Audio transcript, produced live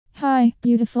Hi,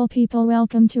 beautiful people,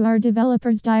 welcome to our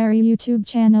Developers Diary YouTube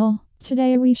channel.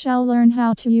 Today we shall learn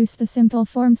how to use the simple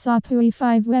form SAP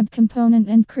UI5 web component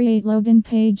and create login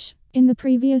page. In the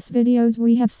previous videos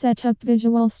we have set up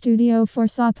Visual Studio for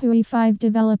SAP UI5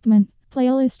 development.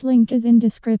 Playlist link is in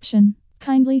description.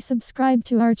 Kindly subscribe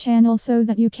to our channel so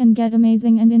that you can get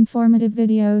amazing and informative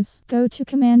videos. Go to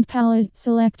Command Palette,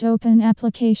 select Open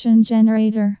Application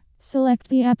Generator. Select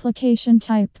the application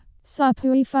type. SAP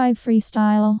UI5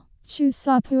 Freestyle. Choose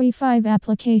SAP UI5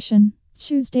 application.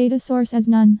 Choose data source as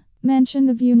none. Mention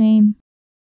the view name.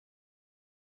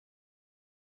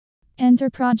 Enter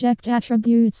project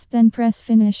attributes, then press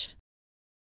Finish.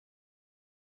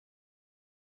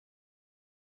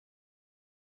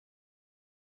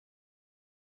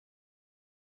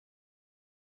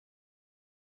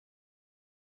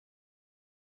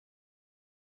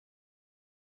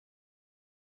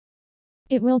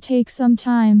 It will take some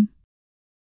time.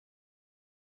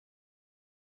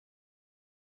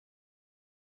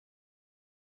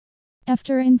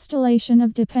 After installation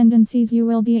of dependencies, you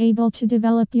will be able to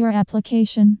develop your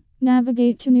application.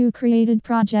 Navigate to new created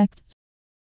project.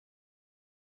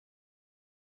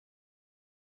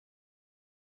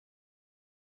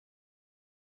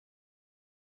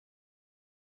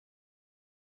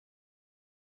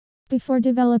 Before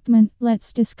development,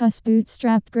 let's discuss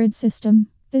Bootstrap Grid System.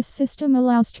 This system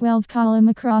allows 12 columns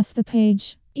across the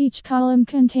page. Each column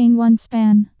contains one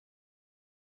span.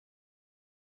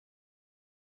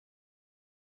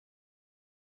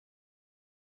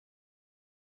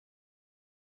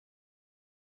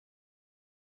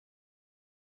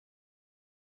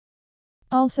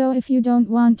 Also, if you don't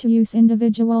want to use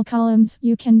individual columns,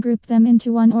 you can group them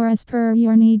into one or as per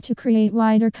your need to create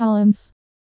wider columns.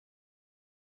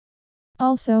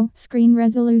 Also, screen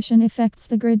resolution affects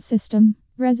the grid system.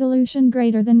 Resolution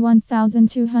greater than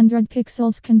 1200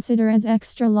 pixels consider as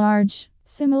extra large.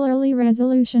 Similarly,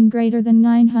 resolution greater than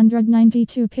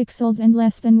 992 pixels and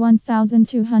less than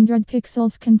 1200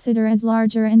 pixels consider as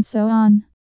larger, and so on.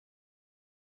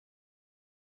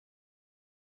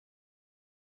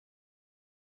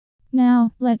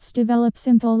 Now, let's develop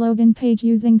simple login page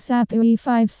using SAP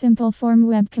UI5 Simple Form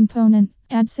web component.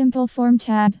 Add Simple Form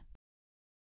tab.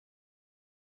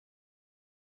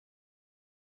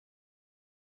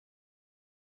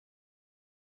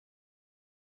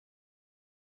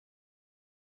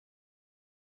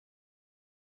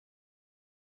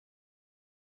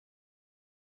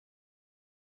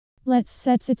 Let's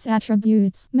set its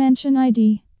attributes. Mention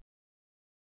ID.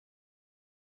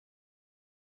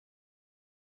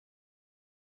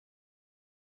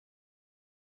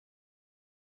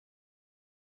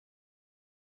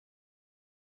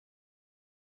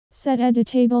 Set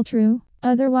editable true.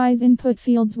 Otherwise input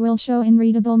fields will show in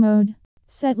readable mode.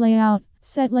 Set layout.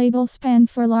 Set label span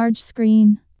for large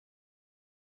screen.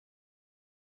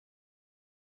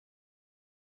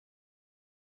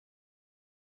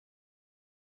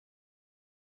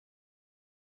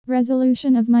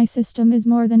 Resolution of my system is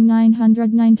more than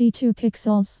 992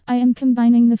 pixels. I am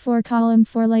combining the 4-column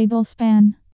for label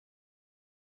span.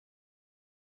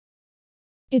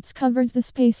 It covers the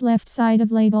space left side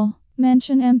of label.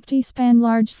 Mention empty span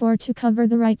large for to cover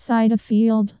the right side of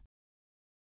field.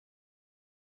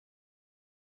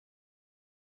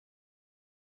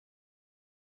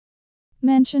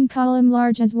 Mention column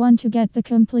large as 1 to get the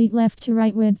complete left to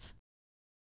right width.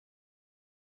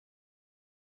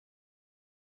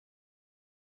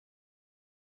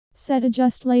 Set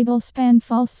adjust label span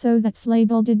false so that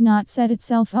label did not set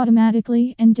itself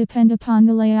automatically and depend upon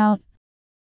the layout.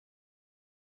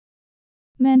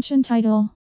 Mention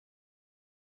title.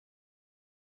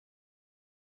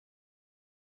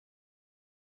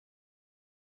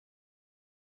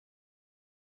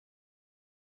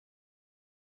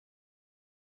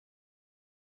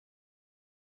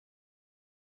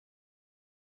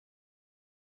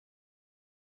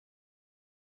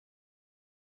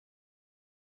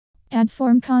 Add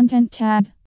form content tab.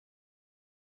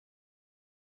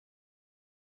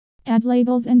 Add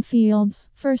labels and fields.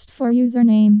 First for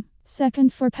username,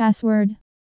 second for password.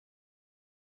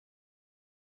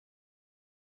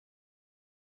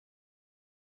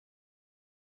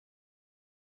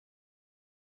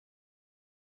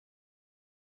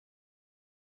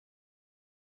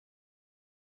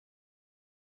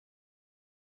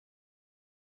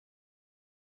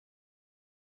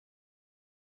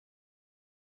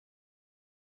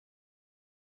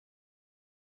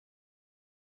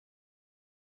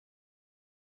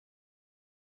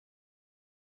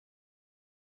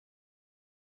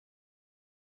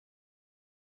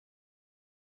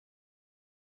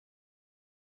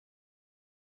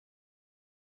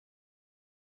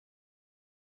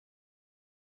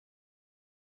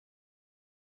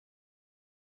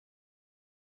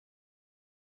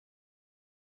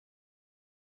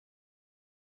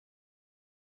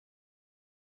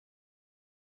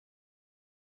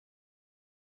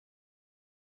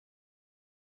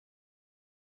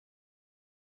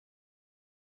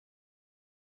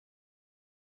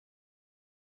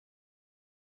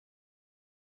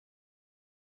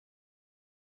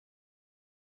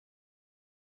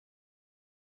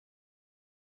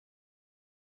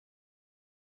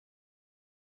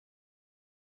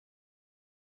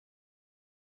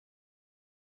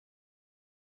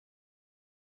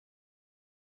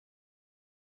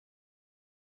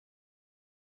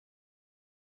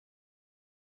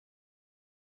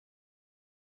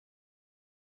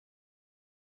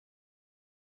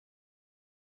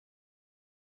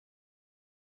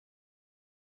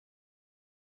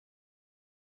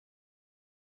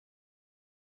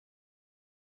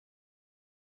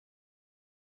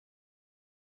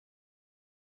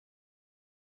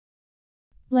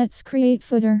 Let's create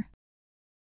footer.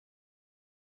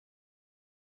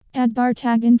 Add bar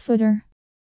tag in footer.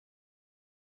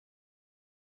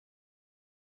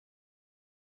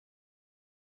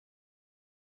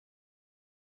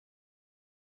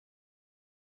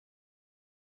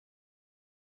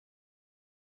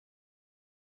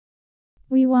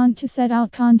 We want to set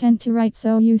out content to write,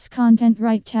 so use content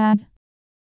write tag.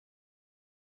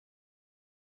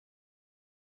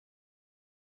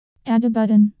 Add a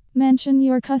button. Mention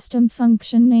your custom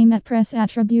function name at press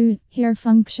attribute. Here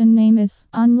function name is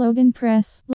on login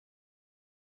press.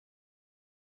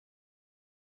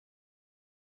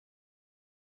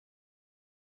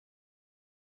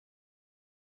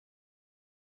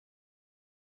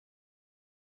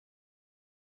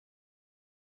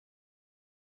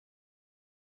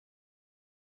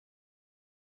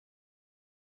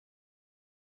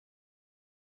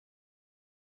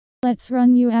 Let's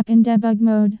run UApp in debug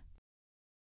mode.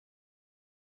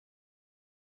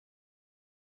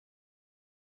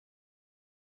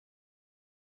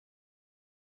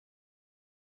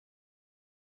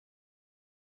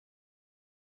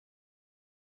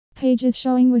 Page is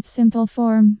showing with simple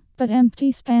form, but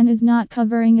empty span is not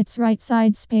covering its right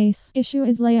side space. Issue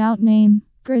is layout name.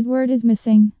 Grid word is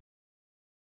missing.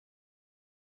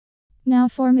 Now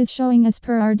form is showing as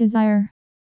per our desire.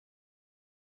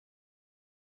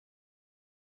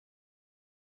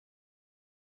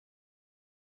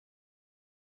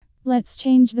 Let's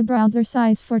change the browser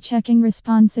size for checking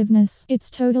responsiveness.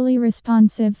 It's totally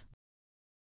responsive.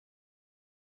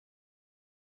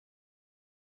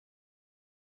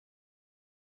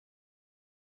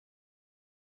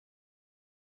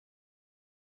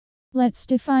 Let's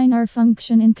define our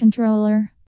function in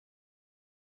controller.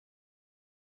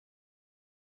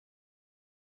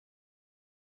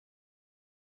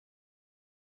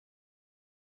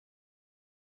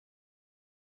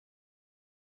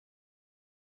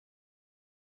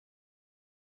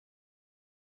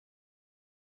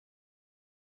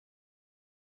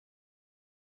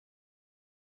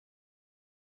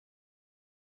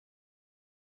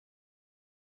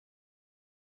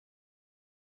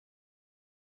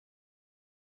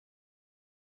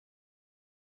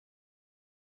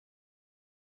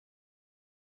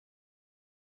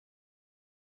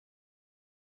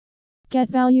 Get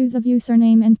values of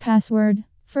username and password.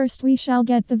 First we shall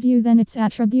get the view, then its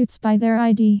attributes by their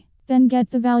ID. Then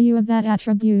get the value of that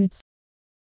attributes.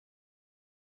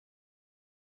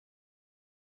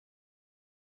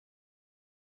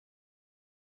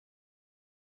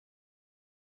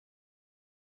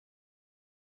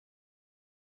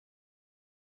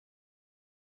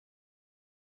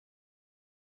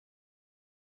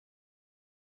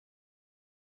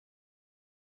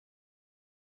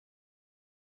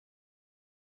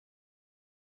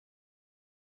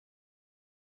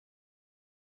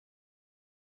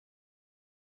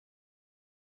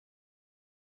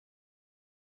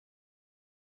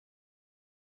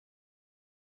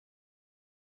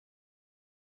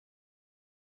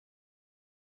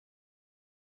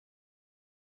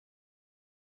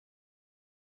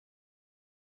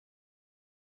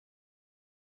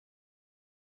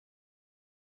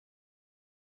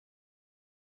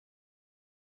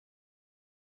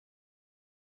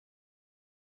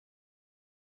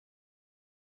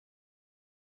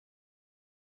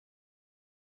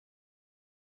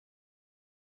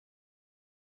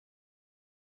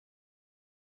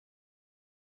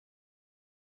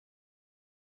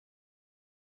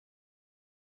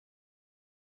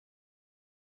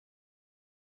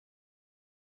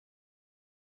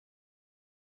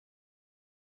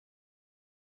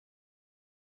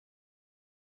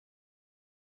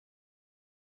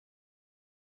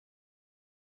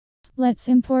 Let's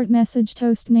import message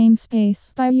toast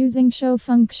namespace. By using show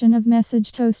function of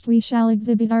message toast, we shall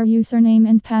exhibit our username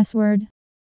and password.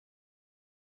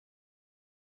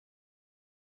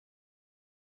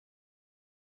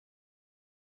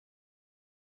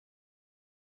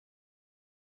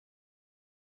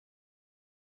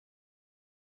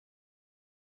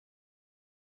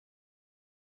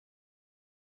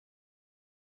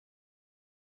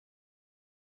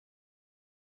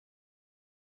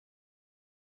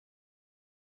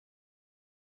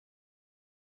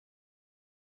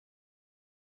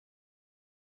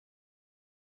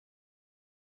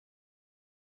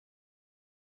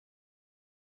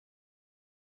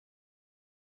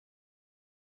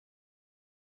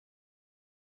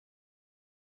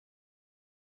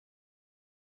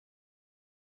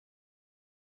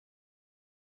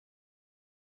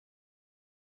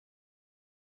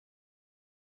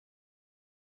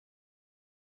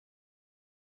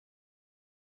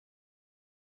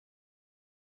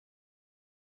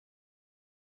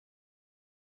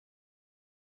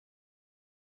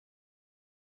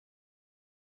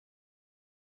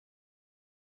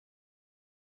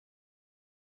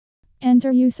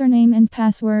 Enter username and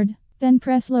password, then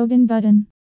press login button.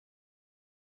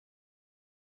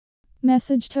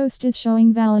 Message toast is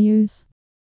showing values.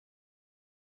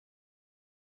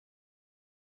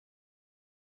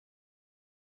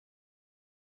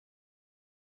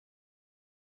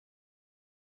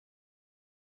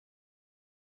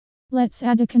 Let's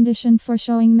add a condition for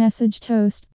showing message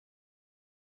toast.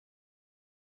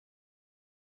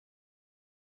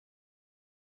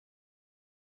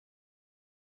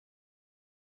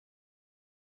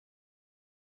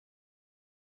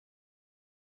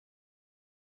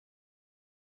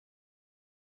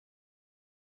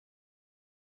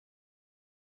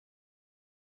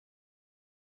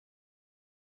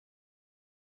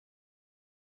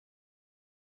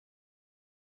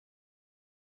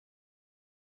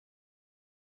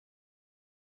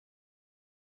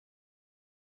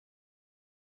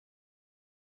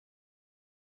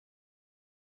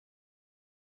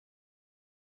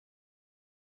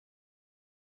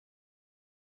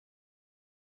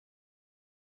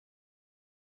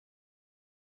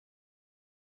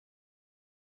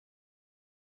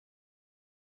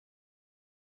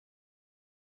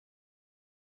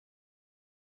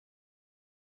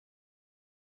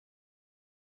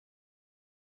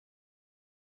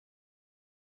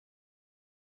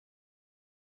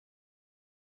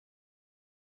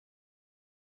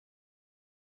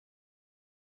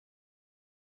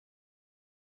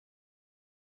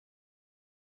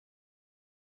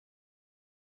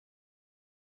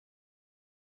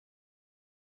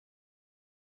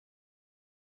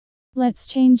 Let's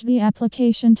change the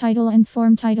application title and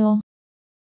form title.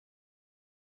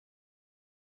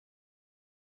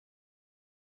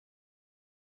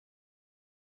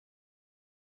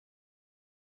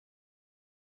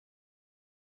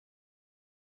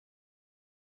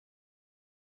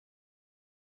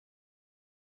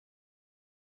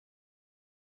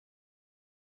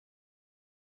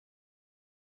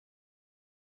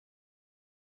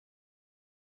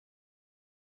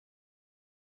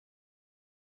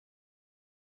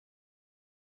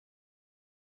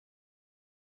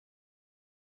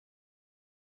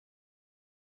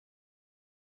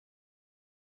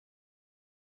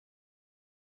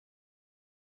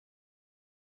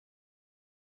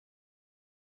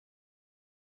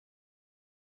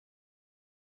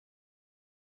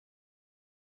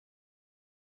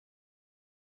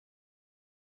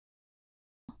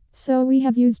 So we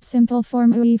have used simple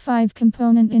form UI5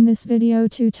 component in this video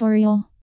tutorial.